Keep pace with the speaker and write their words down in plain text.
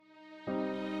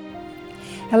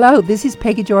Hello, this is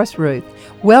Peggy Joyce Ruth.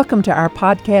 Welcome to our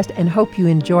podcast and hope you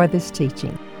enjoy this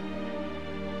teaching.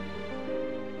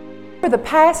 For the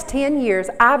past 10 years,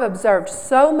 I've observed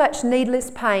so much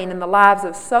needless pain in the lives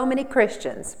of so many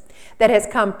Christians that has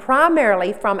come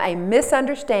primarily from a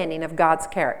misunderstanding of God's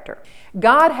character.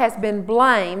 God has been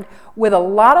blamed with a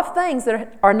lot of things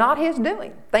that are not His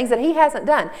doing, things that He hasn't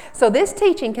done. So this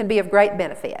teaching can be of great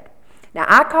benefit. Now,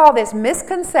 I call this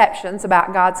misconceptions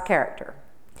about God's character.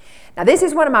 Now, this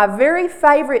is one of my very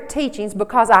favorite teachings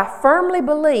because I firmly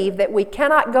believe that we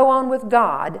cannot go on with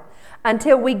God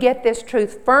until we get this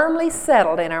truth firmly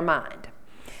settled in our mind.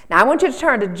 Now, I want you to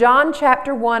turn to John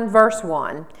chapter 1, verse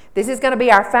 1. This is going to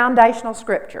be our foundational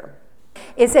scripture.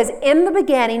 It says, "In the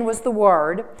beginning was the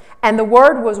Word, and the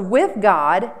Word was with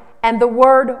God, and the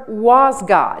Word was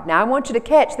God." Now, I want you to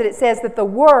catch that it says that the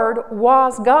Word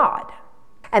was God.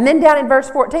 And then down in verse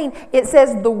 14, it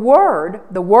says, the Word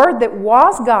that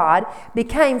was God,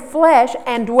 became flesh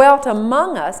and dwelt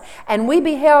among us, and we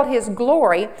beheld His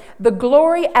glory, the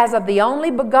glory as of the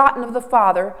only begotten of the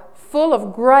Father, full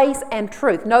of grace and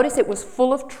truth. Notice it was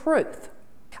full of truth.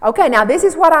 Okay, now this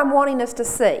is what I'm wanting us to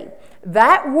see.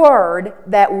 That Word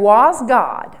that was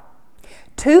God,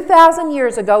 2,000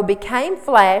 years ago, became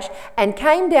flesh and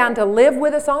came down to live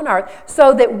with us on earth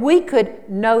so that we could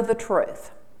know the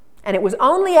truth. And it was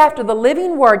only after the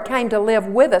living Word came to live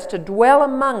with us, to dwell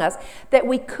among us, that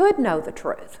we could know the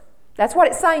truth. That's what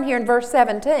it's saying here in verse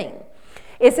 17.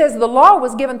 It says the law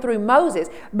was given through Moses,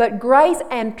 but grace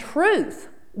and truth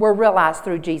were realized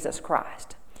through Jesus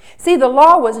Christ. See, the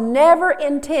law was never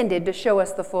intended to show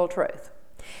us the full truth.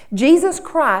 Jesus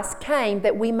Christ came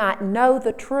that we might know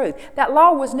the truth. That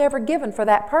law was never given for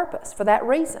that purpose, for that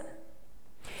reason.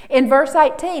 In verse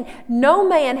 18, no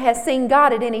man has seen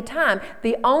God at any time.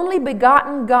 The only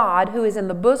begotten God who is in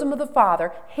the bosom of the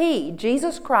Father, He,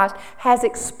 Jesus Christ, has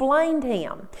explained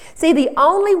Him. See, the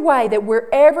only way that we're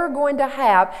ever going to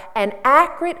have an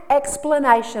accurate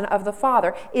explanation of the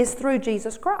Father is through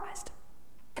Jesus Christ.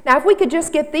 Now, if we could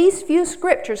just get these few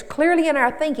scriptures clearly in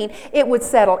our thinking, it would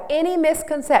settle any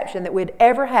misconception that we'd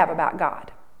ever have about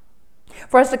God.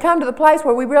 For us to come to the place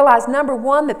where we realize, number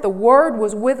one, that the Word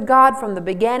was with God from the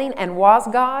beginning and was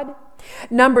God.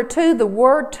 Number two, the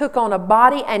Word took on a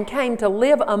body and came to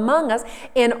live among us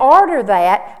in order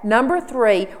that, number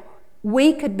three,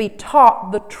 we could be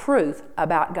taught the truth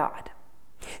about God.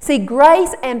 See,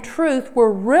 grace and truth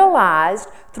were realized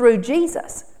through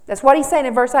Jesus. That's what He's saying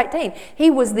in verse 18. He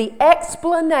was the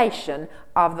explanation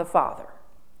of the Father.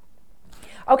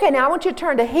 Okay, now I want you to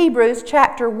turn to Hebrews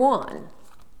chapter 1.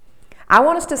 I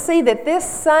want us to see that this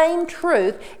same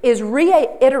truth is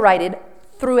reiterated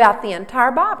throughout the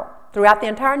entire Bible, throughout the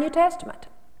entire New Testament.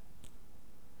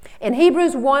 In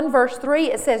Hebrews 1 verse 3,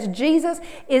 it says, Jesus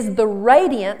is the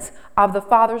radiance of the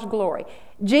Father's glory.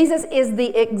 Jesus is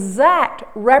the exact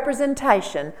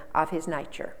representation of His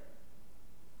nature.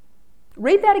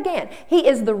 Read that again. He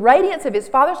is the radiance of His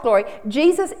Father's glory.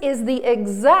 Jesus is the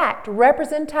exact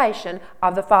representation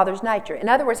of the Father's nature. In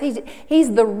other words,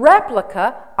 He's the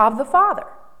replica of the Father.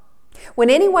 When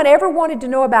anyone ever wanted to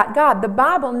know about God, the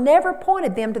Bible never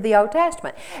pointed them to the Old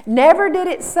Testament. Never did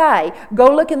it say,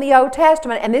 go look in the Old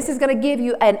Testament and this is going to give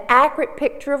you an accurate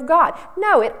picture of God.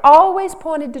 No, it always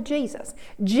pointed to Jesus.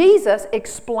 Jesus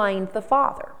explained the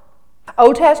Father.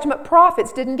 Old Testament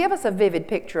prophets didn't give us a vivid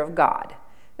picture of God.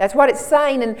 That's what it's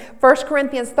saying in 1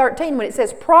 Corinthians 13 when it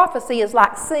says prophecy is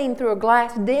like seeing through a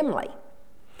glass dimly.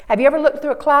 Have you ever looked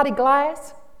through a cloudy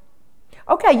glass?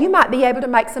 Okay, you might be able to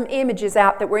make some images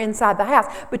out that were inside the house,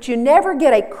 but you never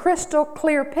get a crystal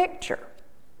clear picture.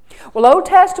 Well, Old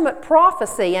Testament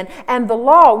prophecy and the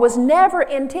law was never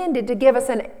intended to give us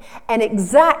an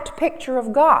exact picture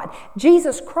of God.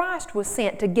 Jesus Christ was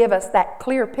sent to give us that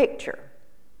clear picture.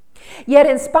 Yet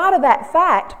in spite of that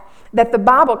fact, that the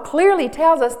Bible clearly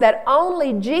tells us that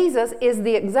only Jesus is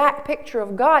the exact picture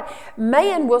of God,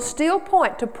 man will still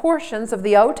point to portions of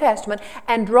the Old Testament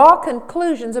and draw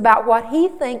conclusions about what he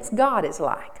thinks God is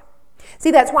like.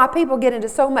 See, that's why people get into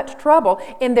so much trouble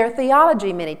in their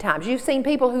theology many times. You've seen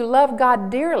people who love God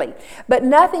dearly, but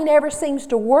nothing ever seems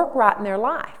to work right in their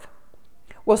life.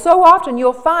 Well, so often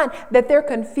you'll find that they're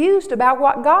confused about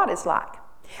what God is like.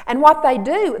 And what they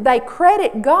do, they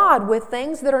credit God with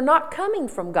things that are not coming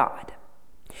from God.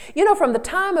 You know, from the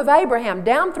time of Abraham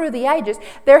down through the ages,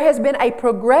 there has been a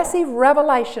progressive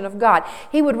revelation of God.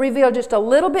 He would reveal just a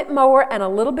little bit more and a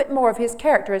little bit more of His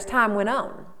character as time went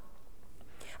on,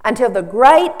 until the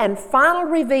great and final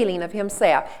revealing of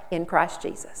Himself in Christ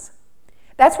Jesus.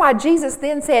 That's why Jesus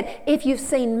then said, if you've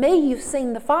seen me, you've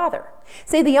seen the Father.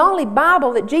 See, the only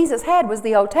Bible that Jesus had was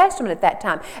the Old Testament at that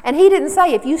time. And he didn't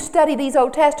say, if you study these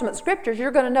Old Testament scriptures,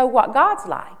 you're going to know what God's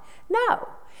like. No.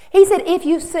 He said, if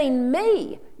you've seen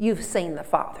me, you've seen the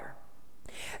Father.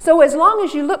 So as long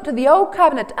as you look to the Old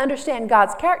Covenant to understand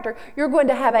God's character, you're going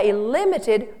to have a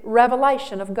limited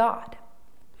revelation of God.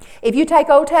 If you take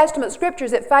Old Testament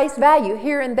scriptures at face value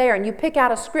here and there, and you pick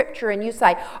out a scripture and you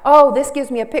say, oh, this gives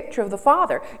me a picture of the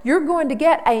Father, you're going to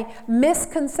get a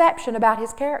misconception about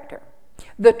His character.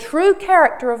 The true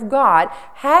character of God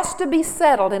has to be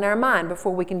settled in our mind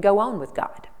before we can go on with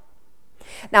God.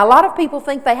 Now, a lot of people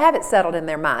think they have it settled in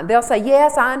their mind. They'll say,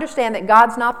 yes, I understand that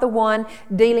God's not the one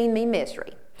dealing me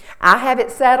misery. I have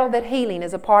it settled that healing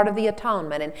is a part of the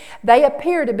atonement, and they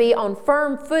appear to be on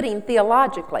firm footing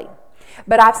theologically.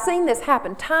 But I've seen this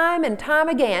happen time and time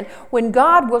again when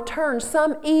God will turn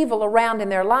some evil around in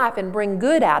their life and bring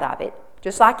good out of it,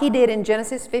 just like He did in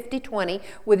Genesis 50:20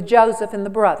 with Joseph and the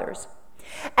brothers.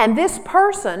 And this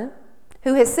person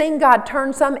who has seen God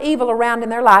turn some evil around in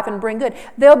their life and bring good,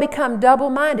 they'll become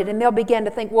double-minded and they'll begin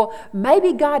to think, well,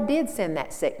 maybe God did send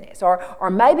that sickness, or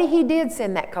maybe He did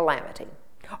send that calamity.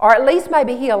 Or at least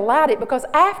maybe He allowed it because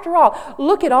after all,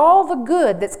 look at all the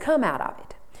good that's come out of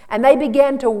it. And they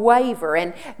began to waver,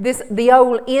 and the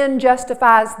old end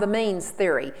justifies the means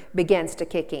theory begins to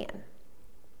kick in.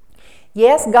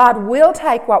 Yes, God will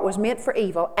take what was meant for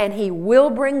evil, and He will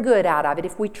bring good out of it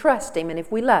if we trust Him and if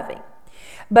we love Him.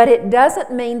 But it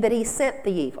doesn't mean that He sent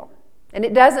the evil, and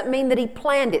it doesn't mean that He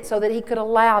planned it so that He could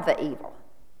allow the evil.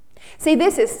 See,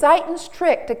 this is Satan's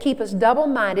trick to keep us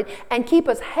double-minded and keep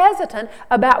us hesitant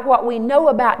about what we know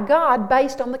about God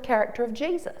based on the character of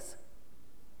Jesus.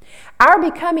 Our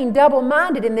becoming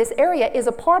double-minded in this area is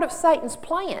a part of Satan's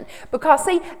plan because,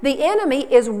 see, the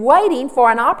enemy is waiting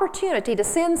for an opportunity to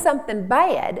send something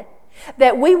bad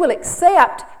that we will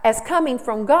accept as coming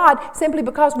from God simply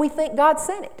because we think God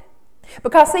sent it.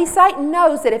 Because, see, Satan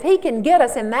knows that if he can get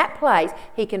us in that place,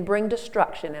 he can bring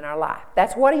destruction in our life.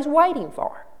 That's what he's waiting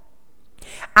for.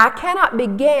 I cannot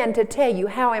begin to tell you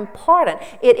how important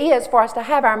it is for us to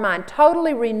have our mind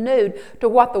totally renewed to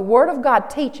what the Word of God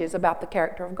teaches about the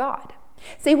character of God.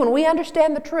 See, when we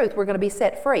understand the truth, we're going to be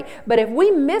set free. But if we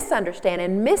misunderstand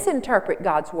and misinterpret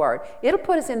God's Word, it'll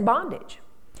put us in bondage.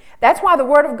 That's why the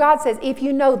Word of God says, if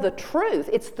you know the truth,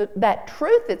 it's that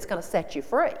truth that's going to set you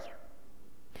free.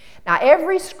 Now,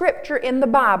 every scripture in the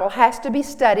Bible has to be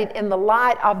studied in the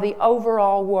light of the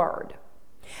overall Word.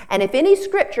 And if any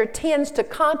scripture tends to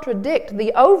contradict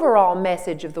the overall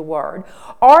message of the Word,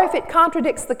 or if it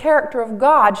contradicts the character of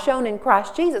God shown in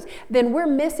Christ Jesus, then we're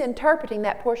misinterpreting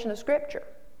that portion of scripture.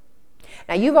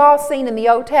 Now, you've all seen in the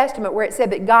Old Testament where it said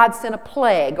that God sent a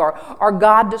plague, or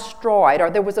God destroyed, or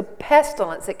there was a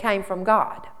pestilence that came from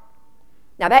God.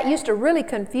 Now, that used to really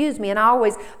confuse me, and I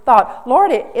always thought,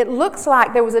 Lord, it looks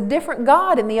like there was a different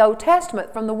God in the Old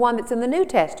Testament from the one that's in the New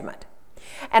Testament.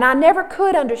 And I never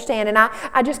could understand, and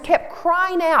I just kept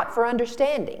crying out for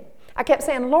understanding. I kept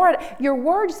saying, Lord, your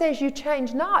word says you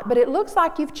change not, but it looks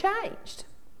like you've changed.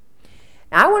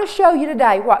 Now, I want to show you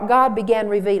today what God began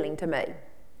revealing to me.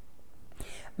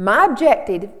 My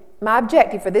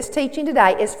objective for this teaching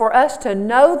today is for us to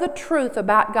know the truth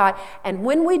about God, and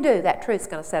when we do, that truth's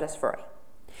going to set us free.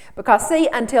 Because, see,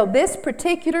 until this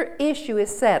particular issue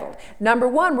is settled, number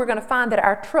one, we're going to find that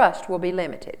our trust will be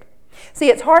limited. See,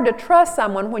 it's hard to trust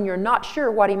someone when you're not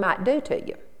sure what he might do to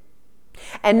you.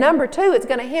 And number two, it's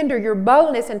going to hinder your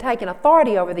boldness in taking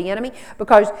authority over the enemy,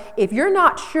 because if you're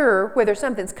not sure whether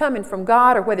something's coming from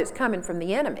God or whether it's coming from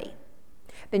the enemy,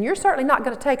 then you're certainly not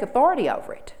going to take authority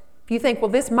over it. If you think,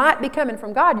 well, this might be coming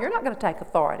from God, you're not going to take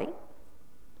authority.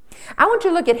 I want you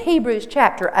to look at Hebrews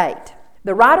chapter 8.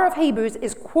 The writer of Hebrews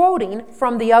is quoting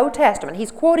from the Old Testament.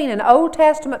 He's quoting an Old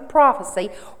Testament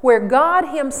prophecy where God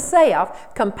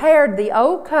Himself compared the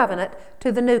Old Covenant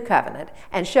to the New Covenant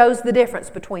and shows the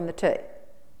difference between the two.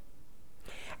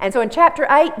 And so in chapter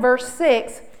 8, verse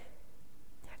 6,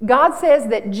 God says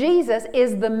that Jesus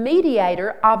is the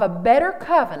mediator of a better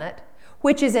covenant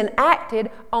which is enacted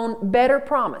on better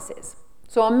promises.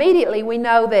 So immediately we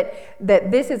know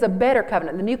that this is a better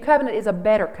covenant. The New Covenant is a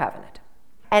better covenant.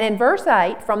 And in verse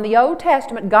 8, from the Old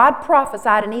Testament, God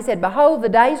prophesied and He said, behold, the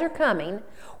days are coming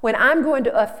when I'm going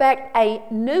to effect a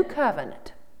new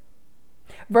covenant.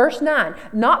 Verse 9,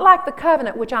 not like the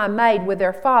covenant which I made with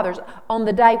their fathers on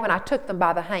the day when I took them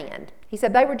by the hand. He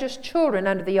said they were just children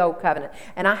under the old covenant,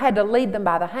 and I had to lead them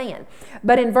by the hand.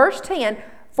 But in verse 10,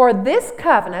 for this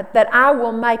covenant that I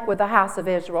will make with the house of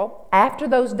Israel, after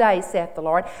those days, saith the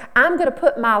Lord, I'm going to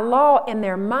put my law in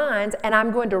their minds, and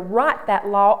I'm going to write that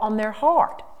law on their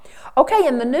heart. Okay,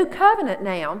 in the new covenant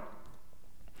now,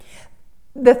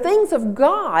 the things of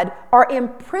God are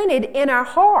imprinted in our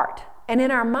heart and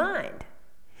in our mind.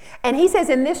 And he says,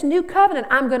 in this new covenant,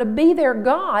 I'm going to be their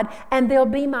God, and they'll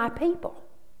be my people.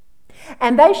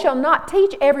 And they shall not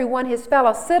teach everyone his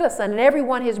fellow citizen and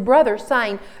everyone his brother,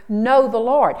 saying, know the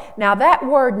Lord. Now that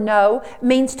word know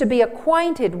means to be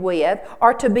acquainted with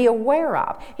or to be aware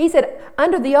of. He said,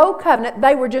 under the old covenant,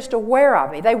 they were just aware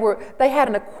of me. They had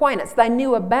an acquaintance. They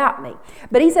knew about me.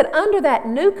 But he said, under that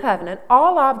new covenant,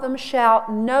 all of them shall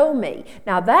know me.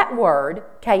 Now that word,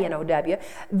 K-N-O-W,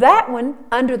 that one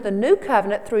under the new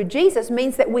covenant through Jesus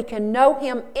means that we can know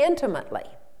him intimately.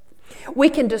 We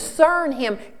can discern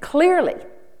him clearly.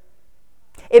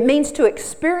 It means to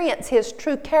experience his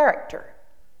true character.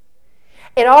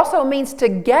 It also means to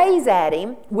gaze at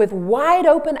him with wide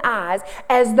open eyes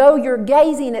as though you're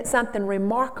gazing at something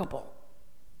remarkable.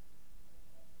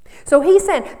 So he's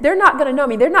saying they're not going to know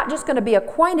me. They're not just going to be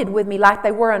acquainted with me like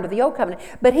they were under the old covenant.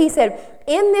 But he said,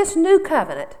 in this new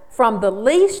covenant, from the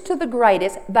least to the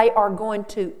greatest, they are going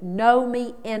to know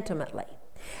me intimately.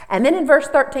 And then in verse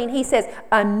 13, he says,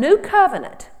 a new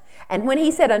covenant. And when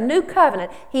he said a new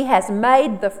covenant, he has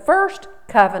made the first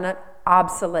covenant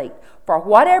obsolete. For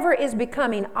whatever is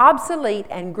becoming obsolete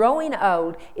and growing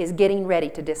old is getting ready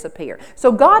to disappear.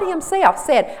 So God himself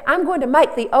said, I'm going to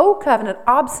make the old covenant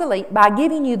obsolete by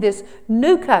giving you this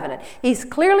new covenant. He's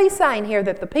clearly saying here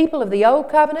that the people of the old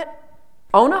covenant,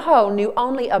 on a whole, knew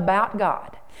only about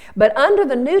God. But under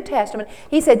the New Testament,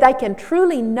 he said they can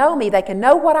truly know me. They can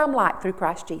know what I'm like through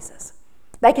Christ Jesus.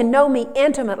 They can know me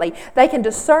intimately. They can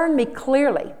discern me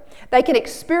clearly. They can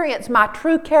experience my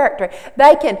true character.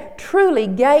 They can truly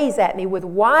gaze at me with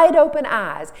wide open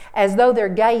eyes as though they're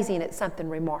gazing at something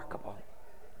remarkable.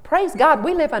 Praise God,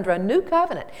 we live under a new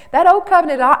covenant. That old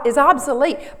covenant is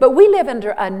obsolete, but we live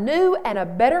under a new and a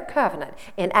better covenant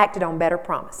enacted on better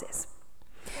promises.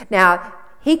 Now,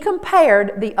 he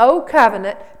compared the old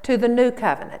covenant to the new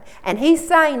covenant. And he's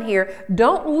saying here,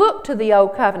 don't look to the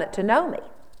old covenant to know me.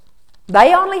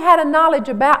 They only had a knowledge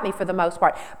about me for the most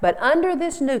part. But under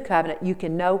this new covenant, you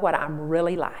can know what I'm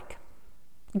really like.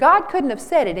 God couldn't have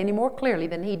said it any more clearly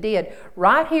than he did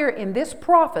right here in this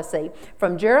prophecy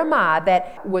from Jeremiah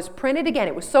that was printed again.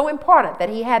 It was so important that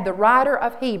he had the writer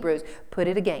of Hebrews put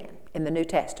it again in the New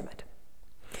Testament.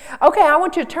 Okay, I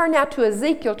want you to turn now to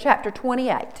Ezekiel chapter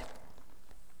 28.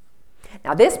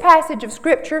 Now, this passage of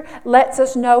Scripture lets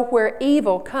us know where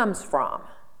evil comes from.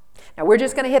 Now, we're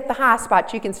just going to hit the high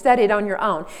spots. You can study it on your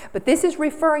own. But this is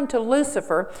referring to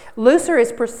Lucifer. Lucifer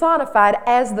is personified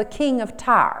as the king of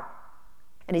Tyre.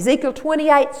 In Ezekiel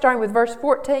 28, starting with verse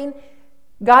 14,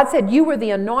 God said, you were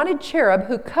the anointed cherub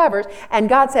who covers, and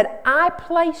God said, I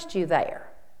placed you there.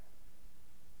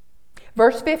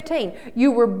 Verse 15,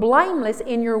 you were blameless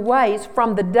in your ways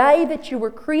from the day that you were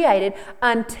created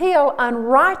until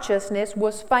unrighteousness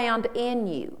was found in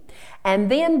you.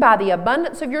 And then by the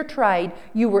abundance of your trade,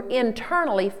 you were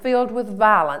internally filled with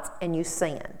violence and you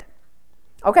sinned.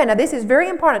 Okay, now this is very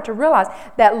important to realize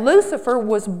that Lucifer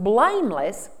was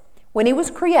blameless when he was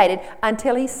created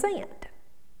until he sinned.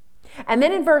 And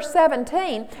then in verse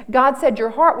 17, God said your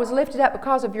heart was lifted up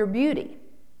because of your beauty.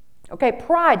 Okay,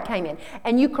 pride came in,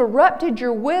 and you corrupted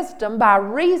your wisdom by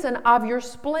reason of your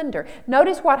splendor.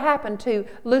 Notice what happened to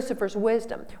Lucifer's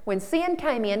wisdom. When sin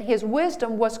came in, his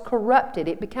wisdom was corrupted.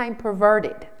 It became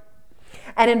perverted.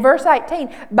 And in verse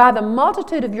 18, by the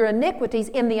multitude of your iniquities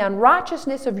in the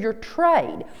unrighteousness of your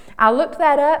trade. I looked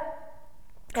that up,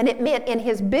 and it meant in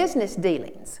his business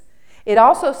dealings. It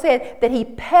also said that he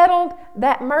peddled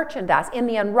that merchandise in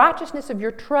the unrighteousness of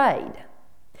your trade.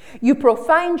 You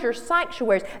profaned your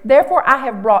sanctuaries. Therefore, I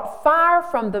have brought fire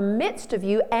from the midst of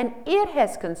you, and it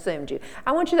has consumed you.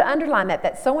 I want you to underline that.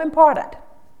 That's so important.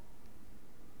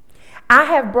 I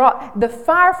have brought the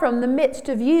fire from the midst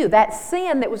of you. That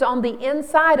sin that was on the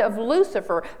inside of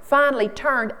Lucifer finally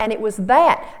turned, and it was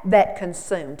that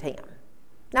consumed him.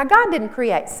 Now, God didn't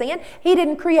create sin. He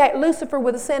didn't create Lucifer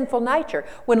with a sinful nature.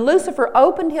 When Lucifer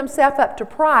opened himself up to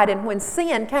pride and when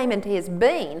sin came into his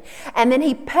being, and then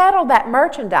he peddled that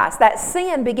merchandise, that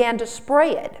sin began to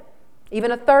spread.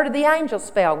 Even a third of the angels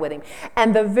fell with him.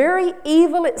 And the very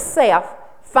evil itself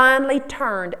finally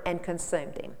turned and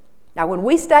consumed him. Now, when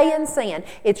we stay in sin,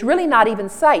 it's really not even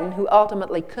Satan who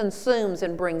ultimately consumes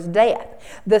and brings death.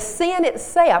 The sin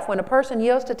itself, when a person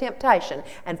yields to temptation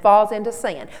and falls into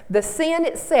sin, the sin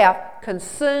itself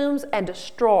consumes and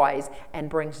destroys and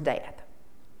brings death.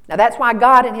 Now, that's why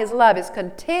God in His love is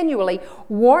continually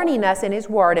warning us in His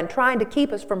Word and trying to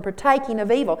keep us from partaking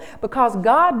of evil, because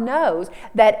God knows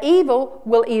that evil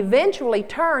will eventually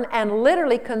turn and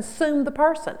literally consume the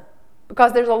person.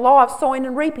 because there's a law of sowing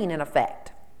and reaping in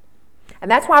effect.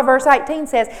 And that's why verse 18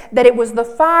 says that it was the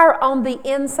fire on the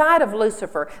inside of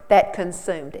Lucifer that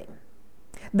consumed him.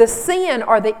 The sin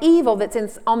or the evil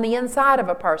that's on the inside of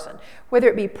a person, whether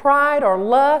it be pride or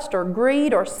lust or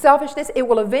greed or selfishness, it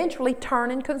will eventually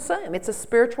turn and consume. It's a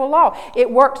spiritual law.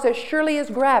 It works as surely as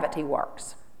gravity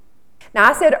works. Now,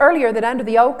 I said earlier that under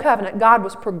the Old Covenant, God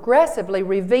was progressively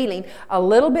revealing a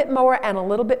little bit more and a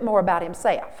little bit more about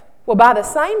Himself. Well, by the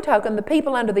same token, the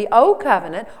people under the Old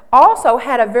Covenant also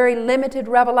had a very limited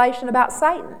revelation about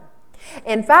Satan.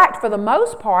 In fact, for the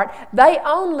most part, they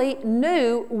only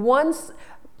knew one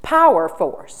power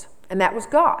force, and that was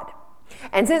God.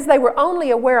 And since they were only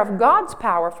aware of God's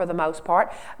power for the most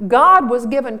part, God was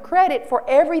given credit for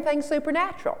everything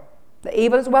supernatural, the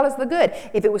evil as well as the good.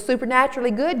 If it was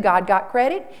supernaturally good, God got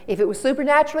credit. If it was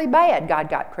supernaturally bad, God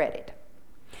got credit.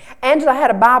 Angela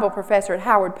had a Bible professor at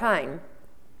Howard Payne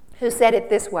who said it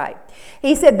this way.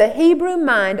 He said the Hebrew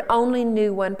mind only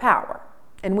knew one power.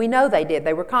 And we know they did.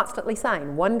 They were constantly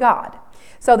saying one God.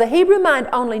 So the Hebrew mind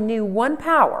only knew one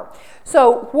power.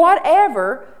 So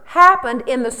whatever happened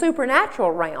in the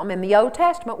supernatural realm in the Old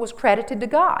Testament was credited to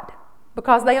God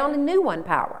because they only knew one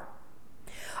power.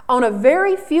 On a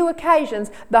very few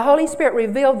occasions, the Holy Spirit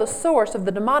revealed the source of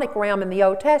the demonic realm in the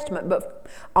Old Testament, but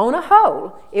on a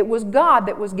whole, it was God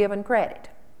that was given credit.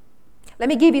 Let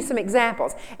me give you some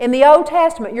examples. In the Old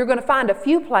Testament, you're going to find a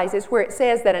few places where it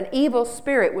says that an evil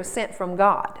spirit was sent from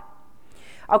God.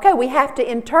 Okay, we have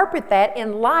to interpret that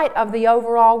in light of the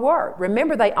overall word.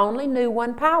 Remember, they only knew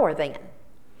one power then.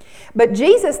 But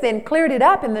Jesus then cleared it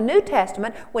up in the New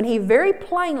Testament when He very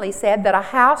plainly said that a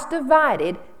house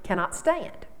divided cannot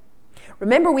stand.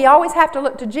 Remember, we always have to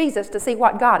look to Jesus to see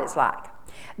what God is like.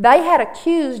 They had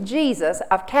accused Jesus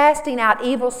of casting out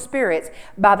evil spirits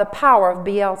by the power of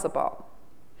Beelzebub.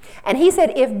 And He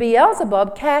said if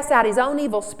Beelzebub cast out his own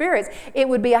evil spirits, it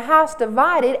would be a house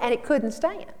divided and it couldn't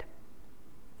stand.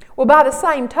 Well, by the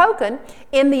same token,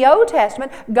 in the Old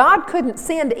Testament, God couldn't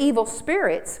send evil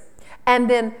spirits and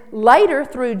then later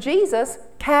through Jesus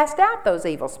cast out those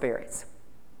evil spirits.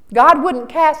 God wouldn't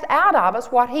cast out of us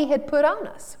what He had put on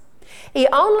us. He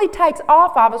only takes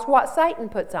off of us what Satan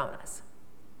puts on us.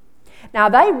 Now,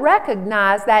 they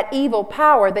recognized that evil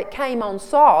power that came on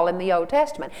Saul in the Old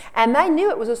Testament, and they knew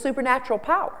it was a supernatural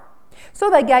power. So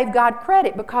they gave God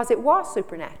credit because it was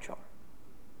supernatural.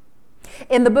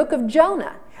 In the book of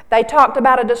Jonah, they talked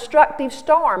about a destructive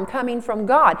storm coming from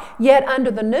God. Yet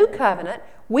under the new covenant,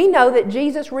 we know that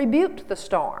Jesus rebuked the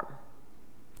storm.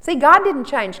 See, God didn't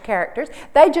change characters.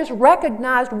 They just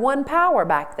recognized one power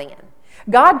back then.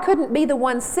 God couldn't be the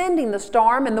one sending the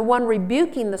storm and the one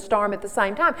rebuking the storm at the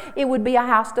same time. It would be a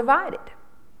house divided.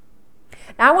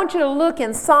 Now I want you to look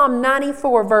in Psalm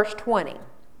 94 verse 20.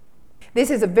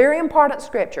 This is a very important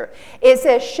scripture. It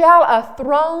says, "Shall a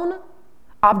throne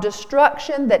of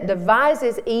destruction that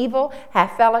devises evil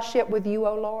have fellowship with you,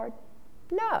 O Lord?"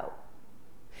 No.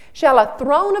 Shall a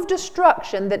throne of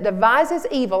destruction that devises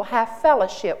evil have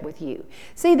fellowship with you?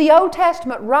 See, the Old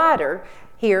Testament writer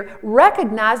here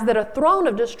recognized that a throne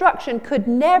of destruction could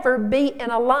never be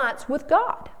in alliance with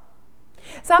God.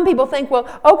 Some people think, well,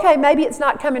 okay, maybe it's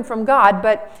not coming from God,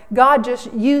 but God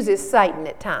just uses Satan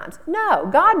at times. No,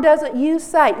 God doesn't use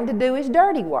Satan to do His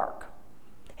dirty work.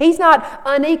 He's not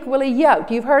unequally yoked.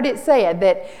 You've heard it said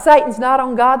that Satan's not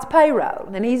on God's payroll,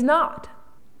 and he's not.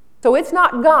 So it's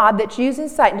not God that's using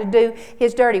Satan to do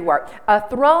his dirty work. A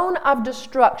throne of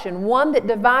destruction, one that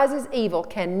devises evil,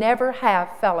 can never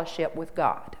have fellowship with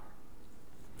God.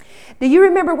 Do you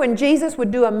remember when Jesus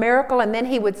would do a miracle and then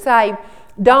He would say,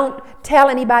 "Don't tell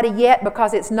anybody yet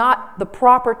because it's not the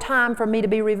proper time for me to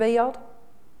be revealed"?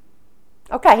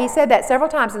 Okay, He said that several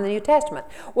times in the New Testament.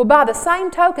 Well, by the same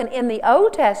token, in the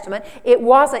Old Testament, it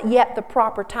wasn't yet the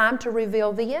proper time to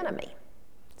reveal the enemy.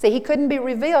 See, He couldn't be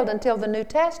revealed until the New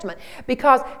Testament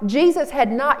because Jesus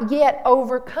had not yet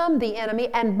overcome the enemy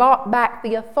and bought back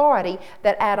the authority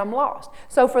that Adam lost.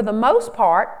 So for the most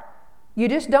part, you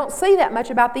just don't see that much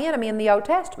about the enemy in the Old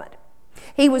Testament.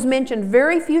 He was mentioned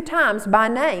very few times by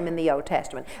name in the Old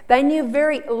Testament. They knew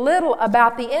very little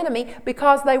about the enemy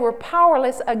because they were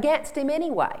powerless against him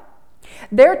anyway.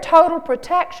 Their total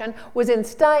protection was in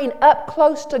staying up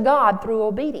close to God through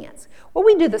obedience. Well,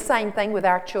 we do the same thing with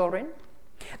our children.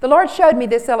 The Lord showed me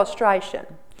this illustration.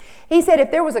 He said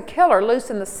if there was a killer loose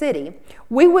in the city,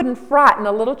 we wouldn't frighten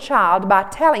a little child by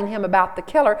telling him about the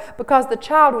killer because the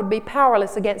child would be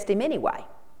powerless against him anyway.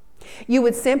 You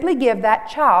would simply give that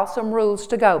child some rules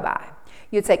to go by.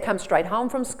 You'd say, come straight home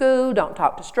from school, don't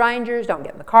talk to strangers, don't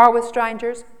get in the car with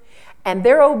strangers, and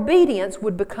their obedience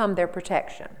would become their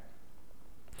protection.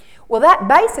 Well, that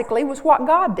basically was what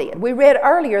God did. We read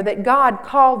earlier that God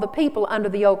called the people under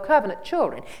the Old Covenant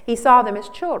children. He saw them as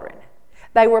children.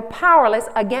 They were powerless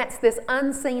against this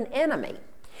unseen enemy.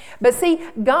 But see,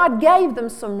 God gave them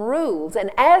some rules,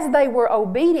 and as they were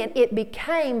obedient, it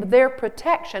became their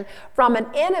protection from an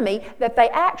enemy that they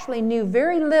actually knew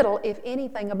very little, if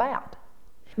anything, about.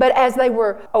 But as they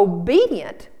were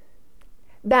obedient,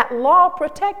 that law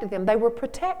protected them. They were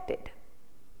protected.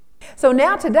 So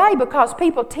now today, because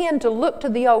people tend to look to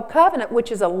the Old Covenant,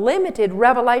 which is a limited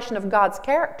revelation of God's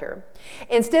character,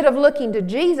 instead of looking to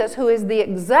Jesus, who is the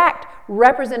exact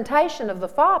representation of the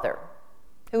Father,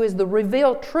 who is the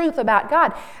revealed truth about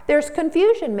God, there's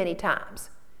confusion many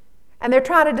times. And they're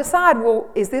trying to decide,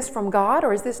 well, is this from God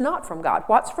or is this not from God?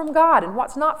 What's from God and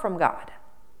what's not from God?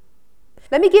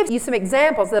 Let me give you some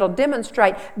examples that'll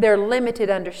demonstrate their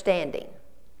limited understanding.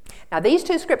 Now, these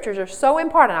two scriptures are so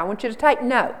important. I want you to take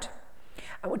note.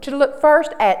 I want you to look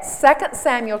first at 2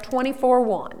 Samuel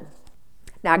 24:1.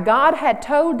 Now, God had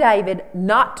told David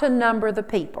not to number the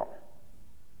people.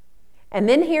 And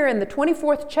then here in the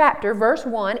 24th chapter, verse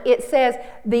 1, it says,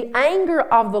 the anger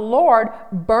of the Lord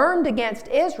burned against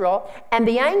Israel, and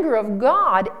the anger of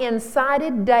God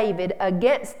incited David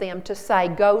against them to say,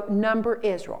 go number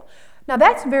Israel. Now,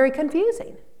 that's very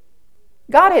confusing.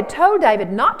 God had told David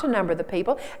not to number the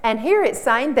people, and here it's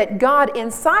saying that God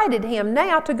incited him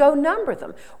now to go number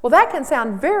them. Well, that can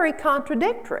sound very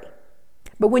contradictory.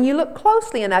 But when you look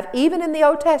closely enough, even in the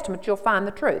Old Testament, you'll find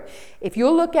the truth. If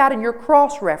you'll look out in your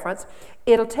cross-reference,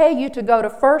 it'll tell you to go to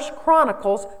 1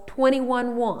 Chronicles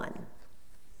 21:1.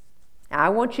 Now, I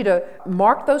want you to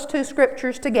mark those two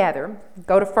scriptures together.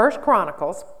 Go to 1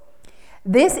 Chronicles.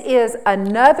 This is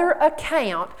another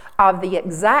account of the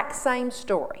exact same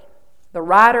story. The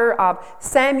writer of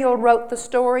Samuel wrote the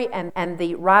story, and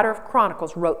the writer of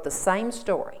Chronicles wrote the same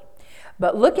story.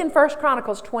 But look in 1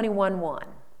 Chronicles 21:1.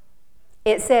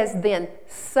 It says, then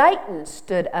Satan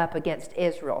stood up against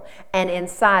Israel and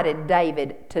incited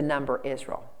David to number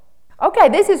Israel. Okay,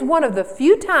 this is one of the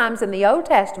few times in the Old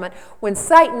Testament when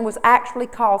Satan was actually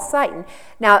called Satan.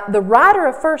 Now, the writer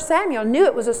of 1 Samuel knew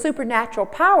it was a supernatural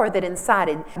power that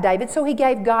incited David, so he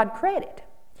gave God credit.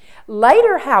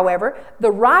 Later, however,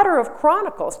 the writer of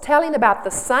Chronicles, telling about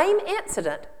the same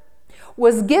incident,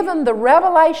 was given the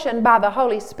revelation by the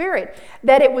Holy Spirit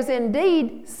that it was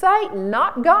indeed Satan,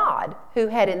 not God, who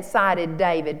had incited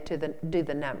David to do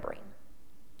the numbering.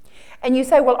 And you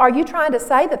say, well, are you trying to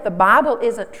say that the Bible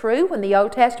isn't true when the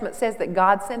Old Testament says that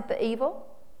God sent the evil?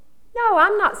 No,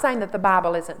 I'm not saying that the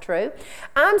Bible isn't true.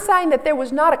 I'm saying that there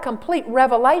was not a complete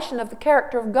revelation of the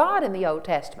character of God in the Old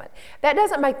Testament. That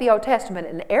doesn't make the Old Testament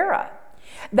an error.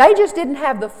 They just didn't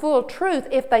have the full truth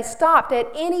if they stopped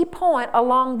at any point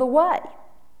along the way.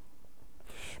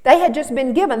 They had just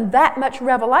been given that much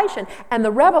revelation, and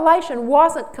the revelation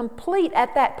wasn't complete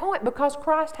at that point because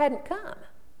Christ hadn't come.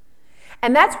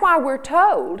 And that's why we're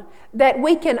told that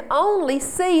we can only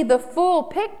see the full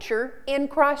picture in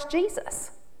Christ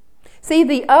Jesus. See,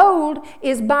 the Old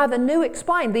is by the New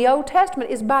explained. The Old Testament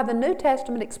is by the New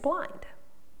Testament explained.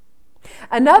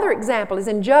 Another example is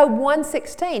in Job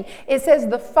 1:16. It says,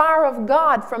 the fire of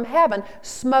God from heaven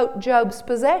smote Job's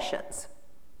possessions.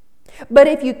 But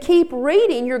if you keep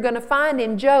reading, you're going to find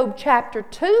in Job chapter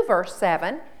 2, verse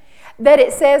 7, that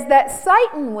it says that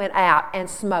Satan went out and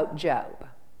smote Job.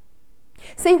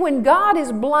 See, when God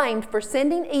is blamed for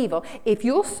sending evil, if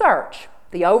you'll search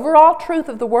the overall truth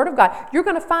of the Word of God, you're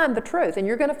going to find the truth, and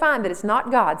you're going to find that it's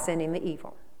not God sending the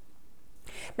evil.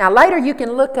 Now, later you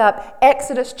can look up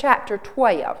Exodus chapter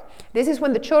 12. This is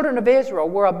when the children of Israel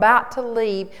were about to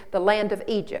leave the land of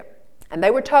Egypt. And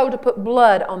they were told to put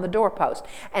blood on the doorpost.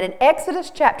 And in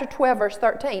Exodus chapter 12, verse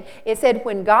 13, it said,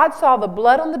 when God saw the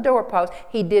blood on the doorpost,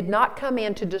 He did not come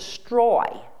in to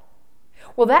destroy.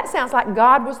 Well, that sounds like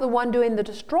God was the one doing the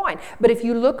destroying. But if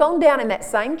you look on down in that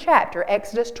same chapter,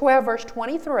 Exodus 12, verse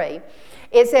 23,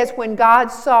 it says, when God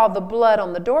saw the blood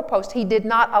on the doorpost, He did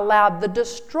not allow the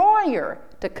destroyer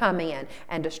to come in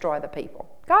and destroy the people.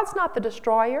 God's not the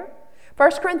destroyer.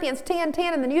 1 Corinthians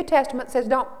 10:10 in the New Testament says,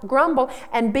 don't grumble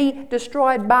and be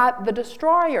destroyed by the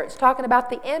destroyer. It's talking about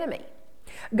the enemy.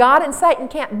 God and Satan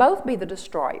can't both be the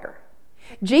destroyer.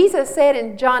 Jesus said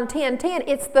in John 10:10,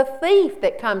 it's the thief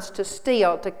that comes to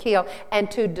steal, to kill, and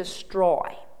to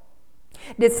destroy.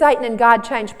 Did Satan and God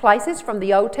change places from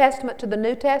the Old Testament to the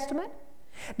New Testament?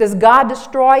 Does God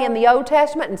destroy in the Old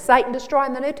Testament and Satan destroy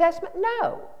in the New Testament?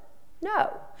 No.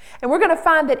 No. And we're going to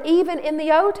find that even in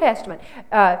the Old Testament,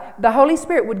 the Holy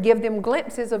Spirit would give them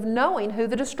glimpses of knowing who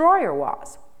the destroyer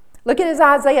was. Look at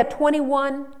Isaiah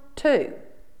 21:2.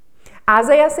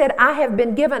 Isaiah said, I have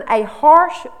been given a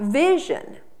harsh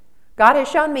vision God has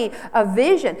shown me a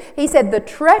vision. He said the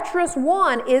treacherous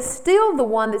one is still the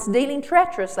one that's dealing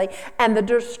treacherously, and the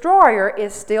destroyer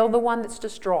is still the one that's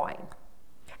destroying.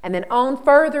 And then on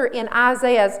further in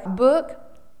Isaiah's book,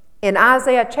 in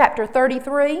Isaiah chapter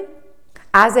 33,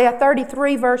 Isaiah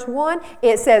 33 verse 1,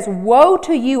 it says, "Woe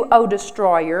to you, O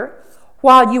destroyer,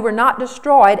 while you were not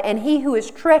destroyed, and he who is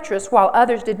treacherous while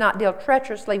others did not deal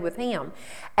treacherously with him.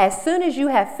 As soon as you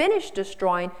have finished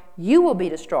destroying, you will be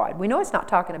destroyed." We know it's not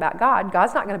talking about God.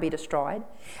 God's not going to be destroyed.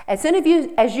 As soon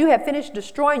as you have finished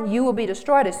destroying, you will be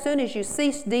destroyed. As soon as you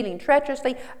cease dealing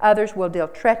treacherously, others will deal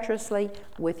treacherously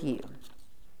with you.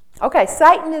 Okay,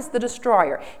 Satan is the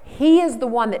destroyer. He is the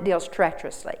one that deals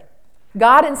treacherously.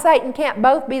 God and Satan can't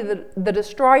both be the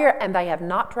destroyer, and they have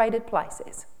not traded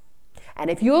places. And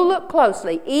if you'll look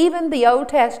closely, even the Old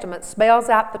Testament spells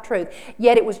out the truth,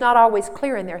 yet it was not always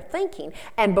clear in their thinking.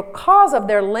 And because of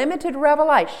their limited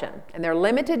revelation and their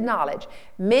limited knowledge,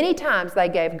 many times they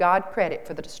gave God credit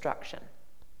for the destruction.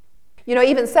 You know,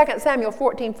 even 2 Samuel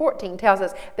 14:14 tells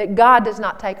us that God does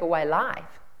not take away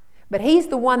life, but He's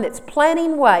the one that's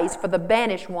planning ways for the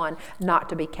banished one not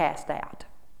to be cast out.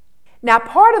 Now,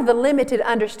 part of the limited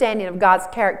understanding of God's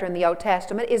character in the Old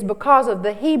Testament is because of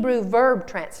the Hebrew verb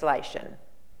translation.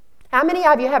 How many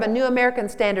of you have a New American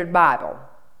Standard Bible?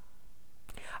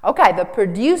 Okay, the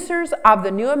producers of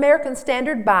the New American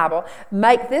Standard Bible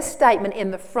make this statement in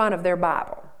the front of their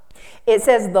Bible. It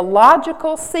says the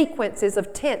logical sequences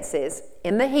of tenses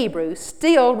in the Hebrew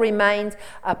still remains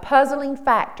a puzzling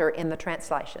factor in the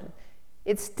translation.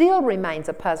 It still remains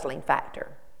a puzzling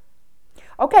factor.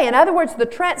 Okay, in other words, the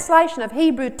translation of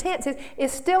Hebrew tenses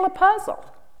is still a puzzle.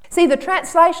 See, the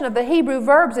translation of the Hebrew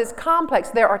verbs is complex.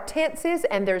 There are tenses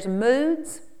and there's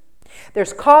moods.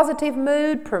 There's causative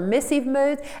mood, permissive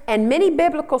moods, and many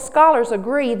biblical scholars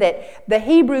agree that the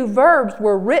Hebrew verbs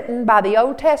were written by the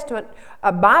Old Testament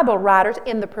Bible writers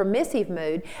in the permissive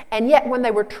mood, and yet when they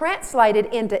were translated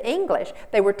into English,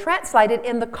 they were translated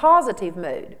in the causative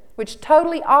mood, which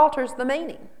totally alters the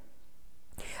meaning.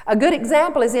 A good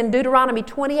example is in Deuteronomy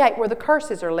 28 where the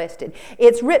curses are listed.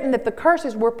 It's written that the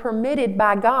curses were permitted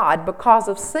by God because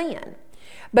of sin.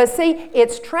 But see,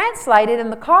 it's translated in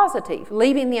the causative,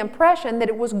 leaving the impression that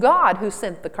it was God who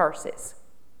sent the curses.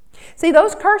 See,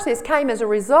 those curses came as a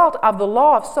result of the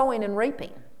law of sowing and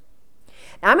reaping.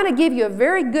 Now, I'm going to give you a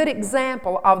very good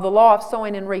example of the law of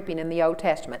sowing and reaping in the Old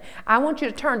Testament. I want you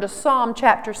to turn to Psalm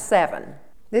chapter 7.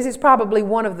 This is probably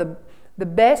one of the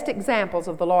best examples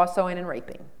of the law of sowing and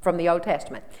reaping from the Old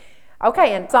Testament.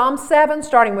 Okay, in Psalm 7,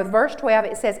 starting with verse 12,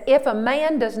 it says, "If a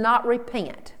man does not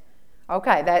repent,"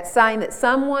 okay, that's saying that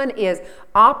someone is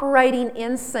operating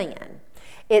in sin.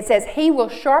 It says, "He will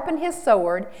sharpen his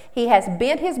sword. He has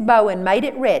bent his bow and made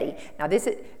it ready." Now, this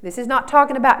is not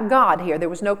talking about God here. There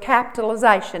was no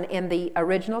capitalization in the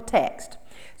original text.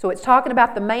 So it's talking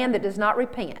about the man that does not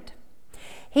repent.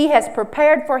 "He has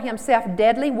prepared for himself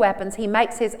deadly weapons. He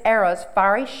makes his arrows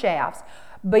fiery shafts.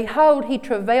 Behold, he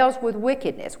travails with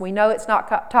wickedness." We know it's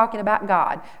not talking about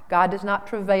God. God does not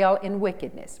travail in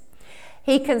wickedness.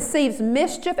 "He conceives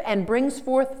mischief and brings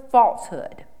forth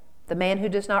falsehood." The man who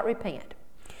does not repent.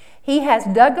 "He has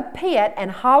dug a pit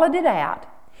and hollowed it out.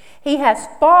 He has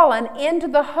fallen into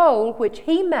the hole which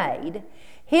he made.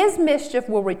 His mischief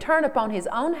will return upon his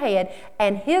own head,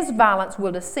 and his violence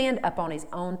will descend upon his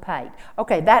own pate."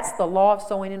 Okay, that's the law of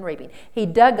sowing and reaping. He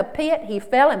dug a pit. He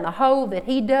fell in the hole that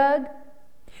he dug.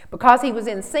 Because he was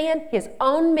in sin, his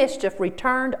own mischief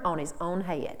returned on his own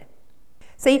head.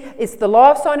 See, it's the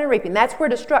law of sowing and reaping. That's where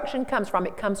destruction comes from.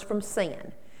 It comes from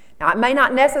sin. Now, it may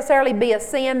not necessarily be a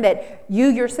sin that you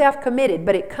yourself committed,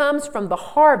 but it comes from the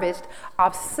harvest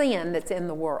of sin that's in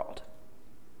the world.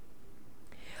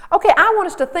 Okay, I want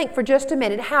us to think for just a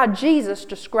minute how Jesus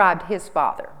described his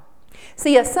Father.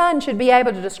 See, a son should be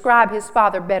able to describe his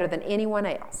Father better than anyone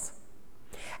else.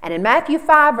 And in Matthew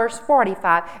 5, verse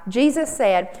 45, Jesus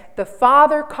said, "The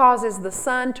Father causes the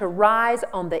sun to rise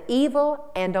on the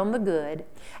evil and on the good,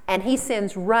 and He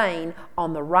sends rain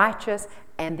on the righteous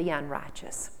and the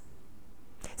unrighteous."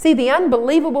 See, the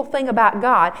unbelievable thing about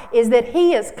God is that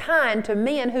He is kind to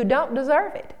men who don't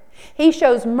deserve it. He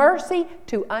shows mercy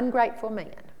to ungrateful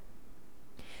men.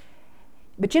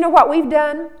 But you know what we've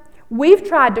done? We've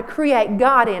tried to create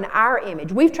God in our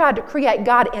image. We've tried to create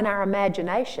God in our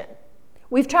imagination.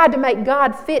 We've tried to make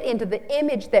God fit into the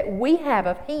image that we have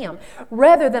of Him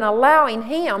rather than allowing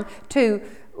Him to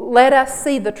let us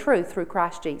see the truth through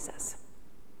Christ Jesus.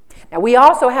 Now, we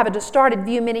also have a distorted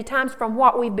view many times from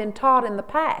what we've been taught in the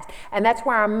past, and that's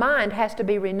where our mind has to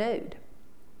be renewed.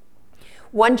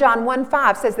 1 John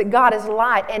 1:5 says that God is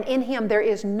light, and in Him there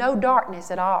is no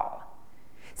darkness at all.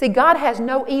 See, God has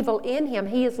no evil in Him.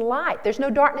 He is light. There's no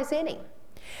darkness in Him.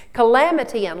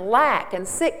 Calamity and lack and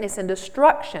sickness and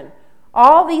destruction,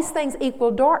 all these things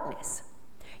equal darkness.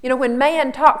 You know, when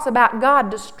man talks about God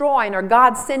destroying or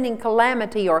God sending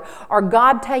calamity or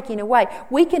God taking away,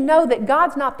 we can know that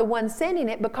God's not the one sending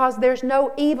it because there's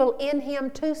no evil in Him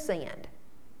to send.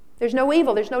 There's no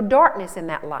evil, there's no darkness in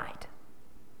that light.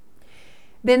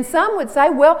 Then some would say,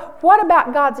 well, what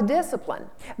about God's discipline?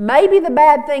 Maybe the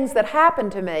bad things that happen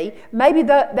to me, maybe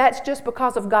that's just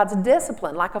because of God's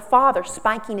discipline, like a father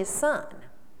spanking his son.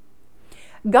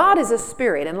 God is a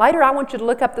spirit, and later I want you to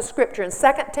look up the scripture in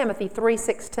 2 Timothy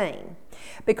 3:16,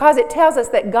 because it tells us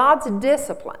that God's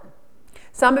discipline,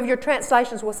 some of your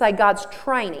translations will say God's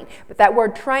training, but that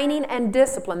word training and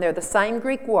discipline, they're the same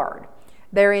Greek word.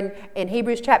 They're in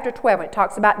Hebrews chapter 12, when it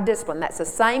talks about discipline. That's the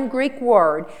same Greek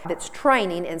word that's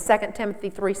training in 2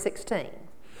 Timothy 3:16.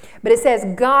 But it says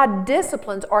God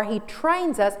disciplines, or He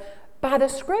trains us by the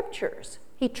Scriptures.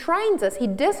 He trains us, He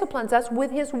disciplines us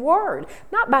with His Word,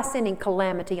 not by sending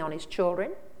calamity on His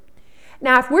children.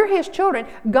 Now, if we're His children,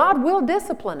 God will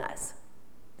discipline us.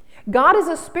 God is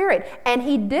a spirit, and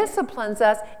He disciplines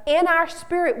us in our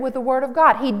spirit with the Word of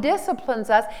God. He disciplines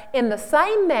us in the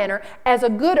same manner as a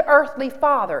good earthly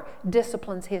father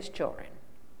disciplines his children.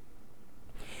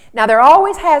 Now, there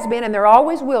always has been and there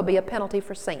always will be a penalty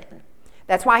for sin.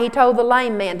 That's why He told the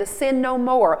lame man to sin no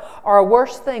more, or a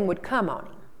worse thing would come on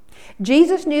him.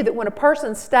 Jesus knew that when a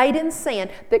person stayed in sin,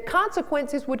 that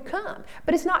consequences would come.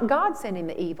 But it's not God sending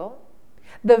the evil.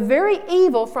 The very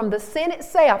evil from the sin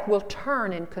itself will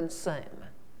turn and consume.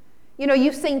 You know,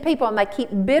 you've seen people and they keep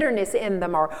bitterness in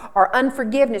them or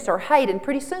unforgiveness or hate, and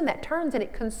pretty soon that turns and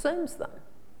it consumes them.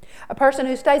 A person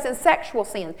who stays in sexual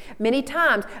sin, many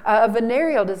times a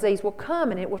venereal disease will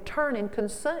come and it will turn and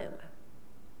consume.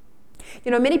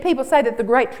 You know, many people say that the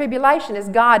Great Tribulation is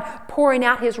God pouring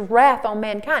out His wrath on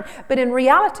mankind. But in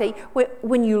reality,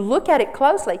 when you look at it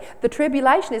closely, the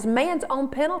tribulation is man's own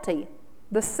penalty.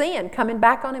 The sin coming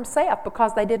back on himself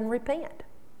because they didn't repent.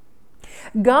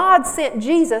 God sent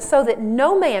Jesus so that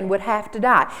no man would have to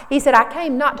die. He said, I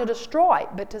came not to destroy,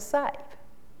 but to save.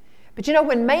 But you know,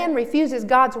 when man refuses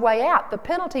God's way out, the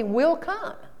penalty will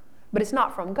come. But it's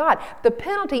not from God. The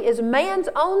penalty is man's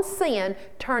own sin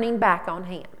turning back on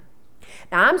him.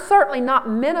 Now, I'm certainly not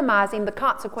minimizing the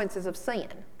consequences of sin.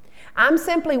 I'm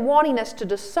simply wanting us to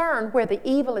discern where the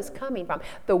evil is coming from.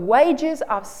 The wages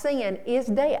of sin is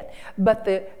death, but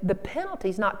the penalty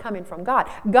is not coming from God.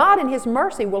 God in His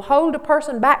mercy will hold a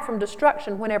person back from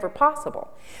destruction whenever possible,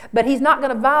 but He's not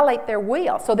going to violate their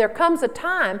will. So there comes a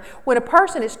time when a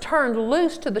person is turned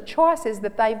loose to the choices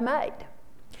that they've made.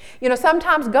 You know,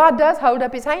 sometimes God does hold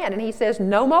up His hand and He says,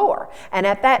 no more. And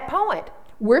at that point,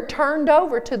 we're turned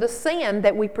over to the sin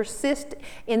that we persist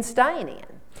in staying in.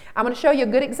 I'm going to show you a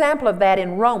good example of that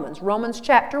in Romans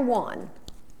chapter 1.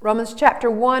 Romans chapter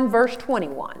 1, verse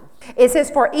 21. It says,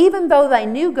 for even though they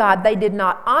knew God, they did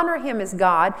not honor Him as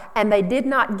God, and they did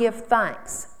not give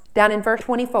thanks. Down in verse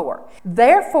 24.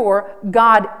 Therefore,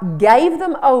 God gave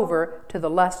them over to the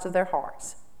lust of their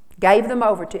hearts. Gave them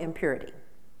over to impurity.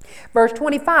 Verse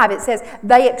 25, it says,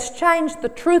 they exchanged the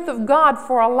truth of God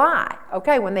for a lie.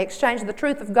 Okay, when they exchanged the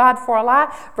truth of God for a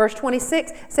lie, verse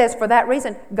 26 says, for that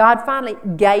reason, God finally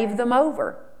gave them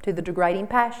over to the degrading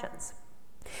passions.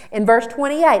 In verse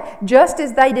 28, just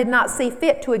as they did not see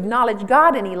fit to acknowledge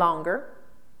God any longer,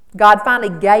 God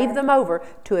finally gave them over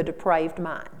to a depraved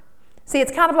mind. See,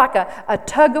 it's kind of like a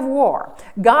tug of war.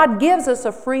 God gives us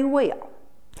a free will,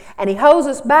 and He holds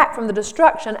us back from the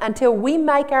destruction until we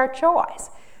make our choice.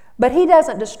 But He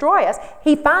doesn't destroy us.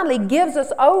 He finally gives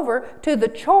us over to the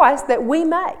choice that we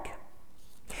make.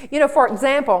 You know, for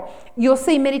example, you'll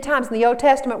see many times in the Old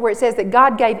Testament where it says that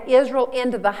God gave Israel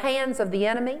into the hands of the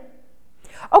enemy.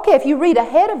 Okay, if you read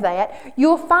ahead of that,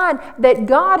 you'll find that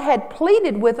God had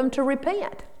pleaded with them to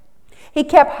repent. He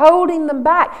kept holding them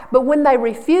back, but when they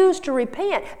refused to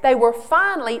repent, they were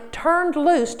finally turned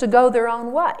loose to go their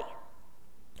own way.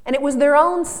 And it was their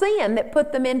own sin that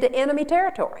put them into enemy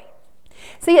territory.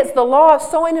 See, it's the law of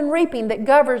sowing and reaping that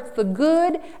governs the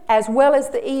good as well as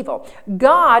the evil.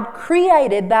 God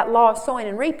created that law of sowing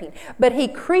and reaping, but He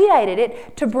created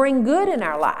it to bring good in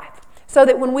our life, so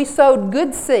that when we sowed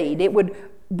good seed, it would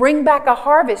bring back a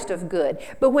harvest of good.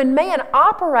 But when man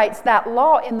operates that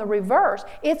law in the reverse,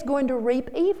 it's going to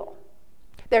reap evil.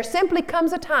 There simply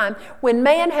comes a time when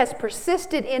man has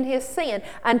persisted in his sin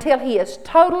until he is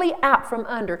totally out from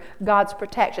under God's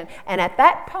protection. And at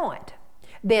that point,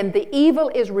 then the evil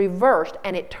is reversed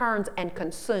and it turns and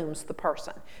consumes the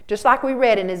person. Just like we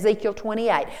read in Ezekiel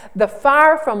 28, the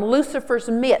fire from Lucifer's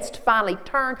midst finally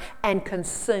turned and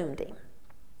consumed him.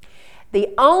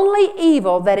 The only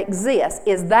evil that exists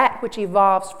is that which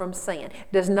evolves from sin.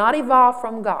 It does not evolve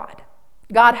from God.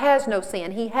 God has no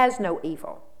sin. He has no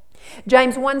evil.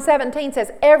 James 1:17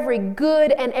 says, every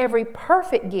good and every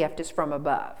perfect gift is from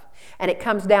above, and it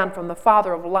comes down from the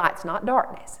Father of lights, not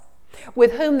darkness,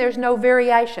 with whom there's no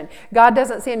variation. God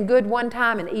doesn't send good one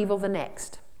time and evil the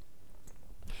next.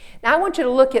 Now I want you to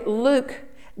look at Luke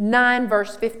 9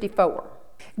 verse 54.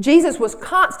 Jesus was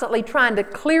constantly trying to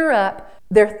clear up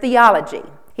their theology.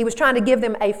 He was trying to give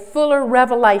them a fuller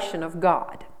revelation of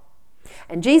God.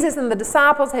 And Jesus and the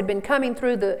disciples had been coming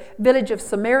through the village of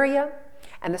Samaria,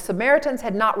 and the Samaritans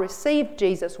had not received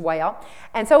Jesus well.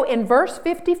 And so in verse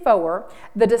 54,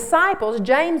 the disciples,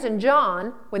 James and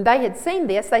John, when they had seen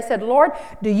this, they said, Lord,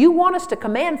 do you want us to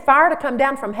command fire to come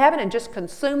down from heaven and just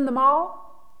consume them all?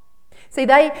 See,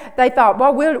 they thought,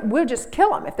 well, we'll just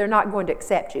kill them if they're not going to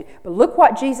accept you. But look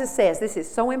what Jesus says. This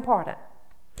is so important.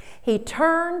 He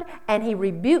turned and he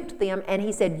rebuked them, and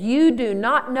he said, you do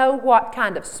not know what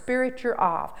kind of spirit you're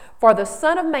of. For the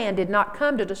Son of Man did not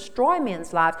come to destroy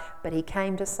men's lives, but he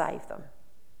came to save them.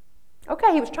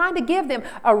 Okay, he was trying to give them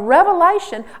a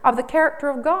revelation of the character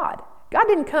of God. God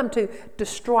didn't come to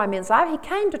destroy men's lives. He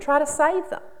came to try to save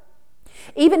them.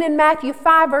 Even in Matthew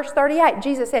 5 verse 38,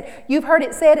 Jesus said, you've heard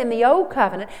it said in the old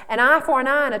covenant, an eye for an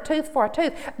eye and a tooth for a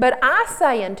tooth. But I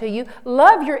say unto you,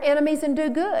 love your enemies and do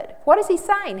good. What is he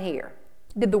saying here?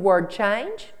 Did the word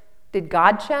change? Did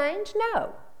God change?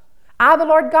 No. I, the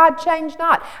Lord God, change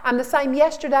not. I'm the same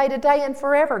yesterday, today, and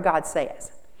forever, God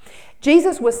says.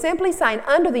 Jesus was simply saying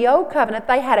under the old covenant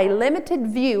they had a limited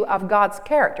view of God's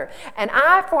character. An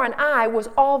eye for an eye was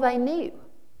all they knew.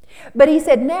 But he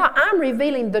said, now I'm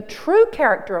revealing the true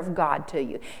character of God to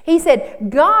you. He said,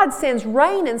 God sends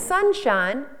rain and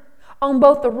sunshine on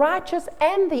both the righteous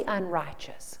and the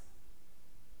unrighteous.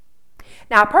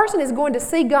 Now, a person is going to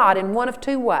see God in one of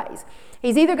two ways.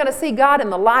 He's either going to see God in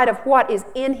the light of what is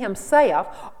in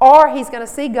himself, or he's going to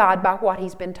see God by what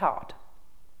he's been taught.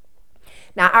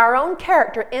 Now, our own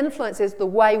character influences the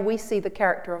way we see the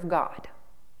character of God.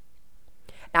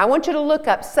 Now, I want you to look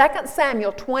up 2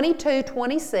 Samuel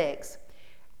 22:26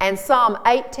 and Psalm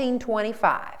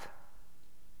 18:25.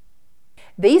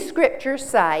 These scriptures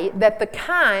say that the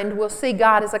kind will see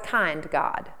God as a kind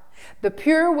God. The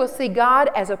pure will see God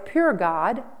as a pure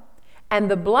God, and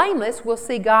the blameless will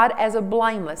see God as a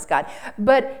blameless God.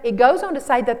 But it goes on to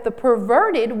say that the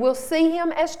perverted will see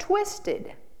him as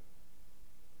twisted.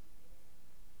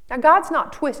 Now, God's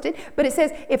not twisted, but it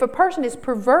says if a person is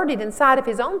perverted inside of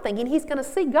his own thinking, he's going to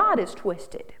see God as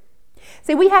twisted.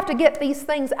 See, we have to get these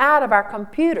things out of our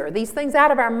computer, these things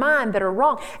out of our mind that are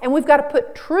wrong, and we've got to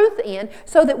put truth in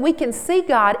so that we can see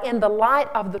God in the light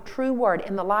of the true Word,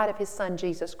 in the light of His Son,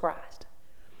 Jesus Christ.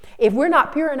 If we're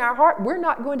not pure in our heart, we're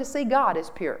not going to see God as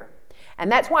pure.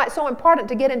 And that's why it's so important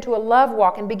to get into a love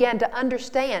walk and begin to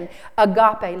understand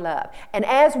agape love. And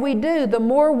as we do, the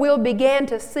more we'll begin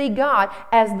to see God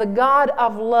as the God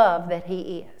of love that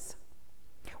He is.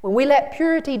 When we let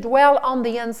purity dwell on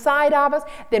the inside of us,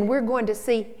 then we're going to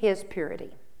see His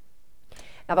purity.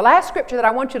 Now, the last scripture that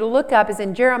I want you to look up is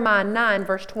in Jeremiah 9,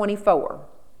 verse 24.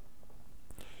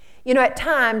 You know, at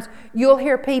times you'll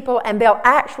hear people and they'll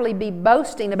actually be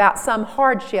boasting about some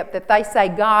hardship that they say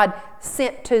God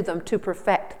sent to them to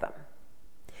perfect them.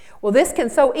 Well, this can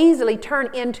so easily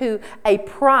turn into a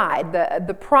pride,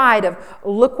 the pride of,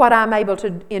 look what I'm able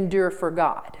to endure for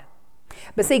God.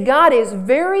 But see, God is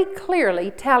very clearly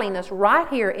telling us right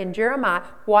here in Jeremiah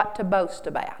what to boast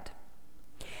about.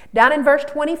 Down in verse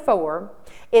 24,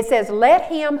 it says,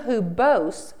 let him who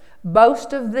boasts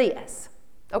boast of this.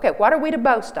 Okay, what are we to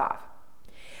boast of?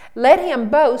 Let him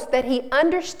boast that he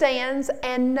understands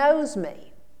and knows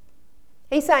me.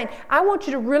 He's saying, I want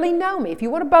you to really know me. If you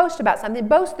want to boast about something,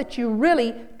 boast that you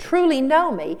really, truly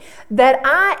know me, that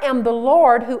I am the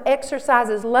Lord who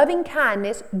exercises loving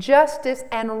kindness, justice,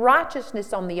 and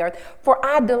righteousness on the earth, for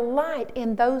I delight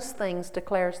in those things,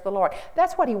 declares the Lord.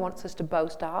 That's what He wants us to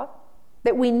boast of.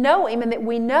 That we know Him and that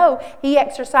we know He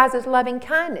exercises loving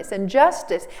kindness and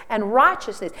justice and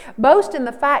righteousness. Boast in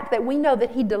the fact that we know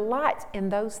that He delights in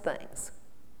those things.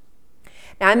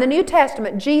 Now, in the New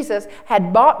Testament, Jesus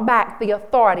had bought back the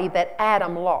authority that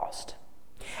Adam lost.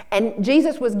 And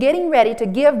Jesus was getting ready to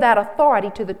give that authority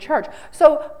to the church.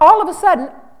 So, all of a sudden,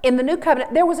 in the New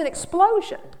Covenant, there was an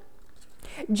explosion.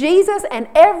 Jesus and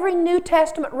every New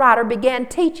Testament writer began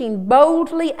teaching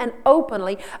boldly and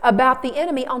openly about the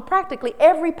enemy on practically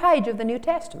every page of the New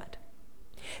Testament.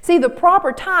 See, the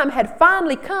proper time had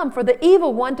finally come for the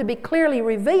evil one to be clearly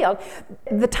revealed.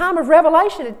 The time of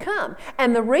revelation had come.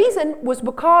 And the reason was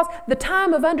because the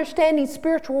time of understanding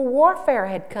spiritual warfare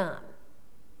had come.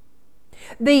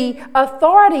 The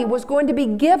authority was going to be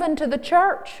given to the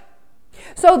church.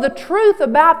 So the truth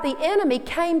about the enemy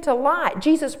came to light.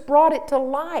 Jesus brought it to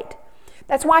light.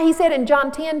 That's why he said in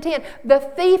John 10:10, the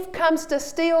thief comes to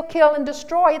steal, kill, and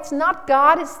destroy. It's not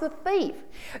God, it's the thief.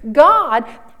 God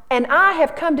and I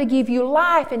have come to give you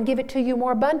life and give it to you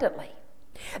more abundantly.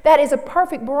 That is a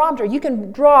perfect barometer. You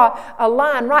can draw a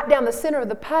line right down the center of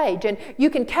the page and you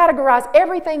can categorize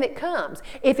everything that comes.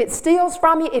 If it steals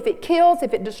from you, if it kills,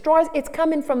 if it destroys, it's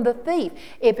coming from the thief.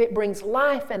 If it brings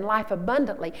life and life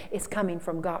abundantly, it's coming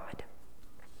from God.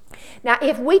 Now,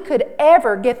 if we could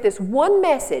ever get this one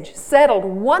message settled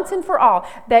once and for all,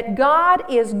 that God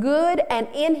is good and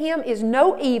in Him is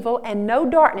no evil and no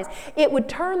darkness, it would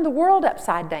turn the world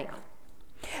upside down.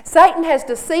 Satan has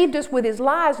deceived us with his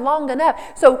lies long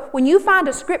enough. So when you find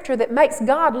a scripture that makes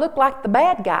God look like the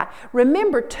bad guy,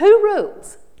 remember 2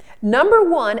 rules. Number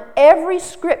 1, every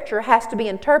scripture has to be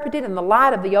interpreted in the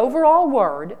light of the overall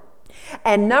word.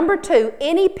 And number 2,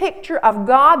 any picture of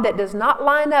God that does not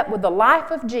line up with the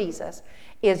life of Jesus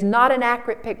is not an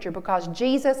accurate picture, because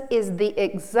Jesus is the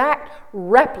exact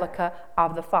replica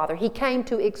of the Father. He came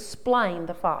to explain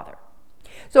the Father.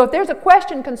 So if there's a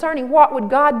question concerning what would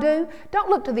God do, don't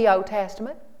look to the Old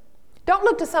Testament. Don't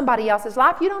look to somebody else's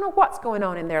life. You don't know what's going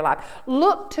on in their life.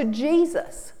 Look to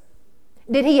Jesus.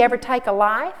 Did He ever take a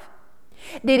life?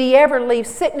 Did He ever leave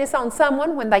sickness on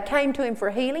someone when they came to Him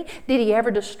for healing? Did He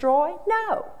ever destroy?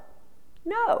 No.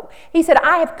 No. He said,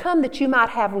 I have come that you might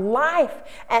have life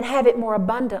and have it more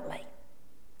abundantly.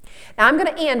 Now, I'm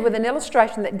going to end with an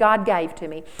illustration that God gave to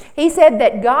me. He said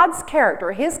that God's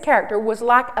character, His character, was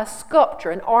like a sculptor,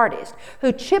 an artist,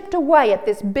 who chipped away at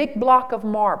this big block of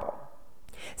marble.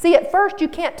 See, at first you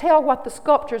can't tell what the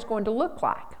sculpture is going to look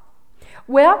like.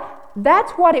 Well,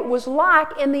 that's what it was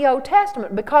like in the Old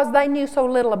Testament, because they knew so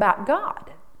little about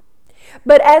God.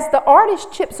 But as the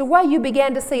artist chips away, you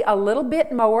began to see a little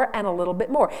bit more and a little bit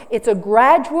more. It's a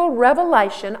gradual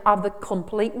revelation of the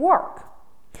complete work.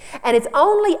 And it's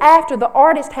only after the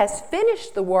artist has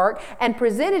finished the work and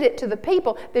presented it to the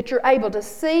people that you're able to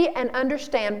see and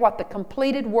understand what the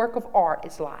completed work of art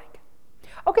is like.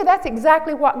 Okay, that's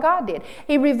exactly what God did.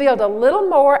 He revealed a little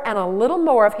more and a little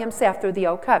more of Himself through the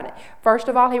Old Covenant. First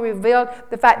of all, He revealed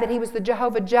the fact that He was the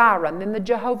Jehovah Jireh, and then the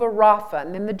Jehovah Rapha,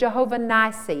 and then the Jehovah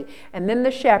Nissi, and then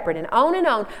the Shepherd, and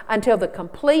on until the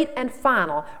complete and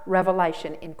final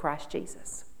revelation in Christ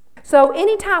Jesus. So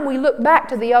anytime we look back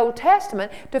to the Old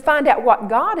Testament to find out what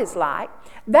God is like,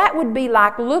 that would be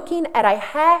like looking at a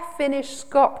half-finished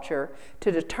sculpture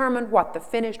to determine what the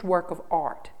finished work of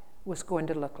art was going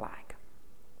to look like.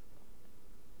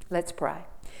 Let's pray.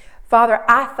 Father,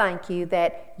 I thank You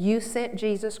that You sent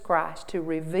Jesus Christ to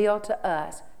reveal to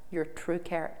us Your true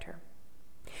character.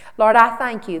 Lord, I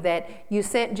thank You that You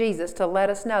sent Jesus to let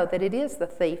us know that it is the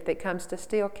thief that comes to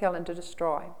steal, kill, and to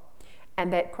destroy,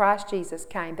 and that Christ Jesus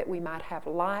came that we might have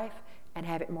life and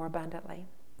have it more abundantly.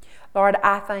 Lord,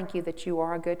 I thank You that You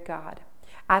are a good God.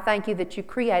 I thank You that You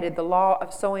created the law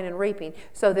of sowing and reaping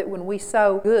so that when we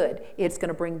sow good, it's going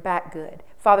to bring back good.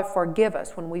 Father, forgive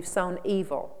us when we've sown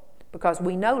evil, because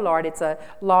we know, Lord, it's a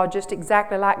law just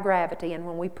exactly like gravity, and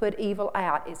when we put evil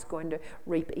out, it's going to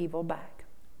reap evil back.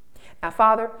 Now,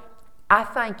 Father, I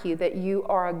thank You that You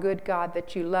are a good God,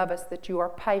 that You love us, that You are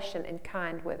patient and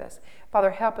kind with us.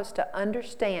 Father, help us to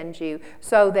understand You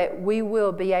so that we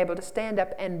will be able to stand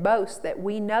up and boast that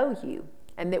we know You,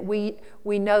 and that we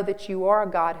know that You are a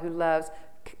God who loves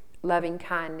loving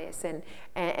kindness, and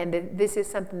that this is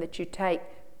something that You take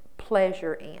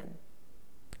pleasure in.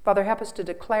 Father, help us to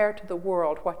declare to the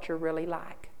world what You're really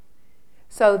like,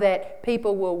 so that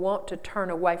people will want to turn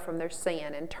away from their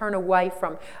sin and turn away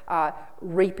from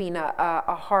reaping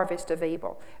a harvest of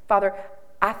evil. Father,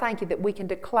 I thank You that we can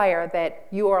declare that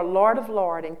You are Lord of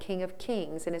Lords and King of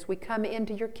Kings, and as we come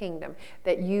into Your kingdom,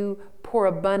 that You pour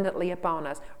abundantly upon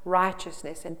us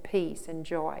righteousness and peace and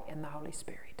joy in the Holy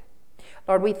Spirit.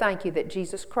 Lord, we thank You that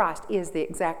Jesus Christ is the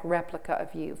exact replica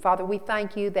of You. Father, we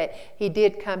thank You that He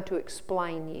did come to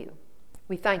explain You.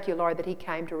 We thank You, Lord, that He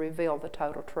came to reveal the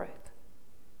total truth.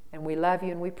 And we love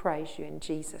You and we praise You. In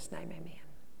Jesus' name, amen.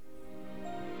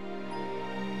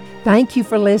 Thank you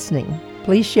for listening.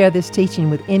 Please share this teaching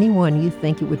with anyone you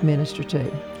think it would minister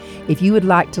to. If you would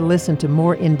like to listen to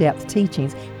more in-depth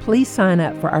teachings, please sign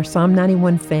up for our Psalm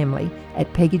 91 family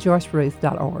at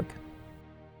PeggyJoyceRuth.org.